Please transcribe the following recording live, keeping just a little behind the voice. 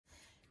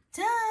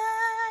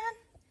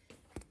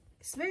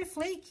It's very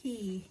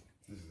flaky.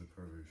 This is the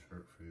perfect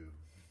shirt for you.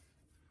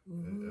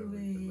 Ooh, In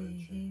every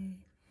dimension.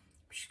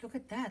 Look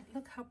at that.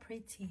 Look how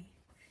pretty.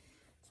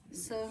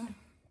 So,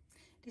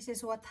 this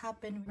is what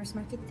happened. First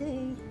market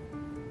day.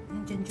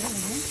 Nandiyan dyan,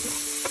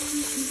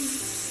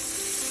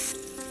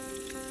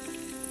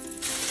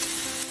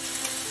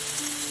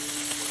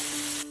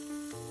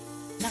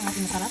 ng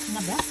ating sarap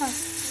na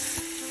breakfast.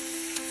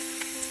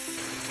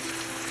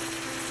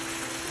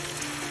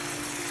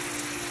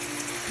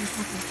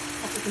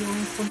 Tapos ito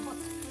yung puntot.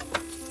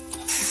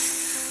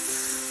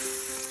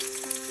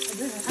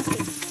 Ito yung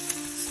ating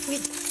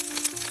squid.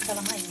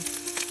 Dalamay.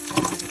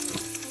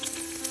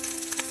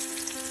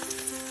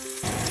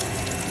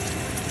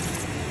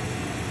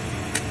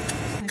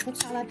 My fruit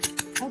salad.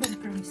 Hold on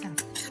for myself.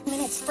 2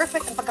 minutes.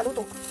 Perfect ang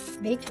pagkaluto.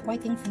 Baked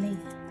whiting fillet.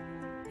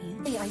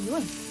 Ayan.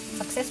 Ayun.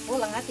 Successful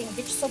ang ating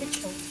bitso.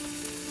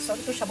 So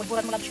ito siya.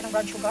 Bulburan mo lang siya ng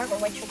brown sugar or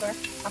white sugar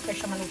after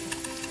siya maluto.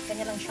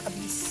 Ganyan lang siya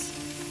kabilis.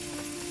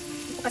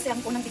 Ito kasi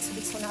ang unang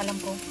bitso na alam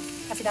ko.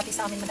 Kasi dati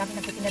sa amin madami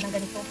nagtitinda ng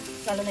ganito.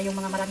 Lalo na yung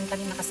mga maraming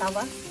tanim na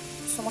kasawa.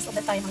 So most of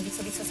the time, ang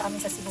bitso sa amin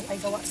sa Cebu ay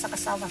gawa sa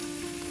kasawa.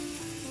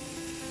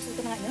 So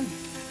ito na nga yun.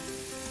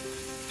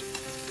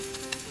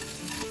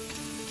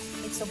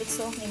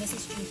 Bitso ni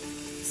Mrs. G.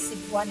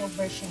 Cebuano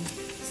version.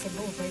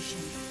 Cebu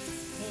version.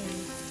 Hey.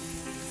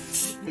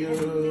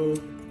 You.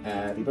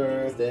 Happy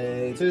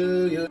birthday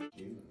to you.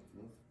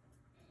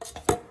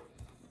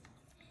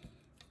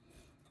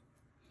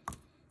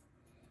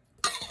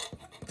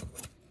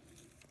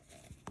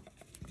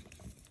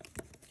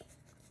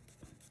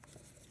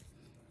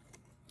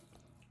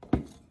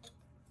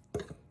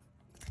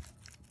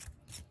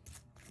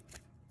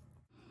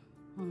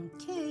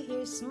 Okay,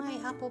 here's my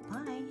apple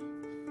pie.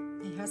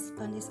 My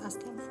husband is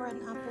asking for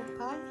an apple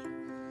pie.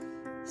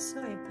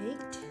 So I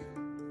baked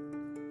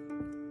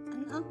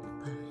an apple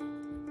pie.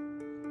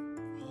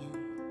 Ayan.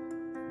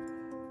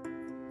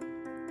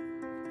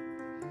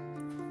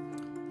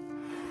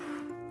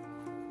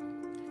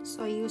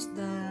 So I used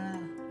the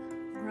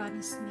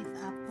Granny Smith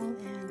apple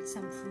and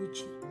some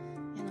Fuji.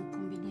 Yan ang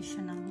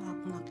combination ng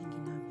apple na aking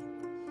ginamit.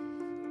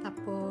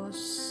 Tapos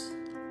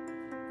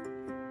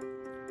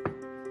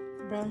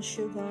brown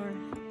sugar,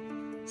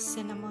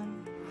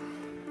 cinnamon,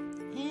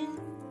 and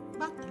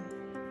butter.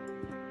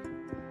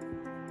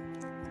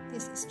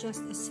 This is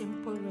just a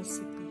simple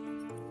recipe.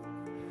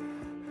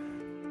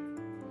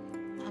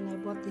 And I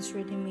bought this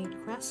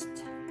ready-made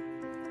crust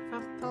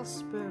from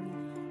Pillsbury.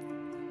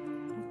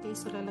 Okay,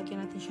 so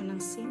lalagyan natin siya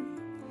ng sim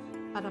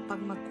para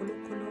pag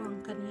magkulo-kulo ang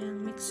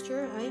kaniyang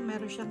mixture ay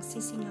meron siyang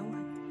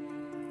sisingawan.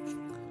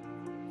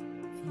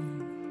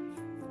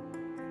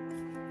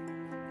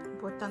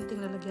 Importante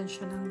lalagyan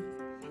siya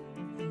ng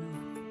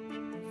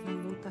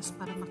butas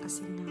para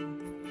makasingaw.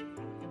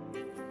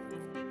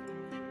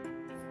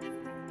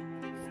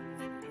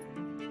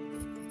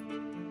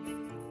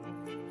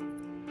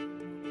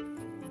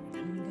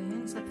 And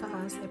then sa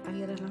taas ay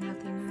pahira lang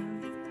natin ng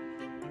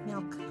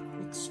milk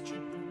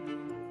mixture.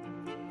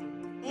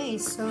 Okay,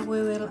 so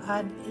we will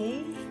add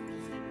a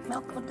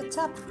milk on the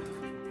top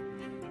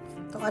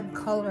to add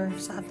color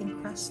sa ating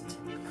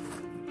crust.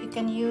 You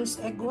can use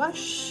egg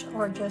wash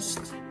or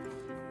just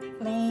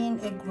plain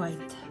egg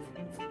white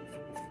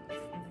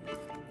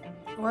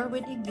or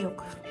with egg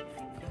yolk.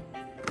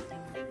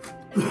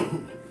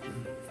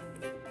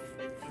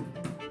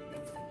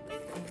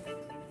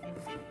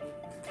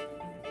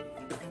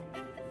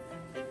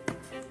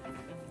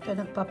 Ito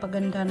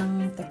nagpapaganda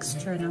ng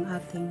texture ng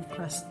ating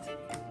crust.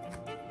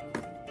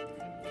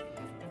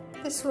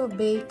 This will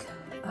bake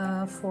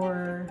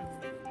for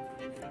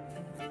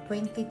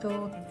 20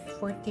 to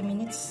 40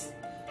 minutes.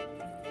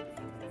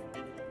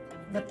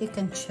 But you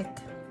can check.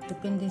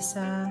 Depende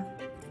sa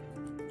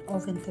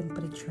oven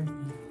temperature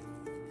niya.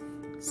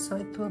 So,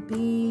 it will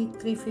be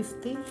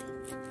 350.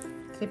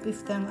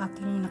 350 ang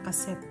aking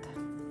nakaset.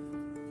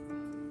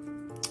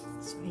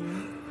 So,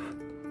 ayan.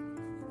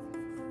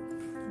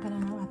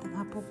 Ganun ang ating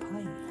apple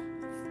pie.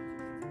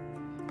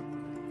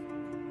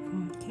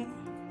 Okay.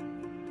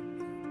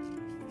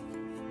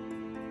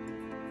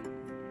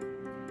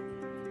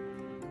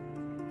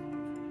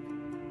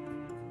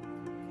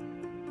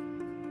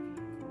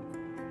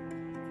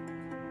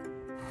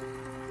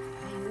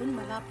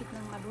 Malapit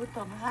nang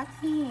maluto ang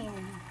ating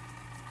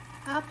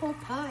apple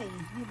pie.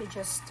 Maybe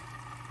just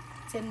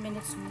 10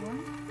 minutes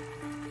more.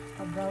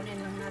 Pa-brownin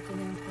lang natin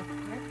yung top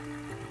part.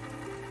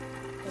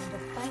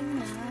 Tugtog tayo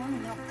ng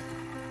milk.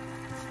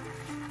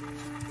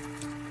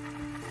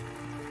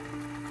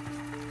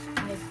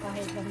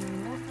 Pahid lang yung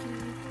milky.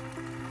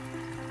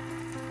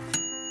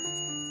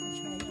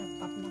 Try to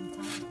pop ng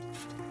time.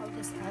 I'll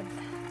just add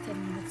 10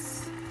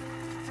 minutes.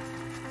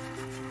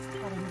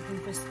 Para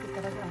maging crispy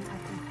talaga ang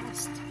ating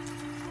crust.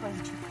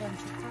 Crunchy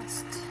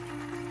crust.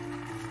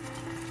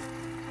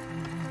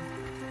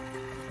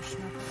 Push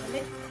natin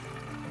ulit.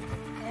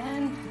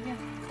 And yeah,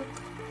 cook.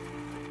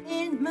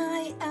 And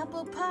my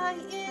apple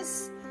pie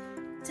is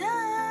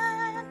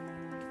done.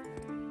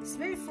 It's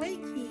very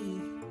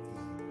flaky.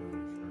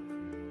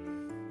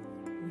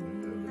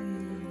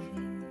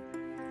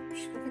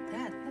 Look at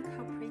that. Look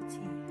how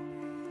pretty.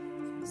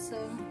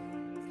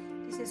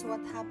 is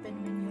what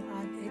happened when you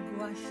add egg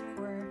wash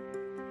or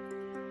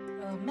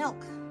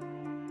milk.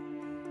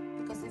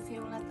 Because if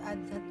you will not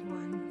add that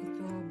one, it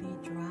will be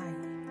dry.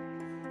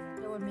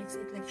 That will makes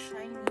it like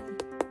shiny.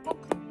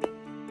 Okay.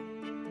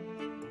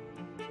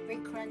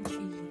 Very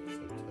crunchy.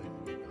 So tight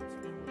on the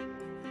outside.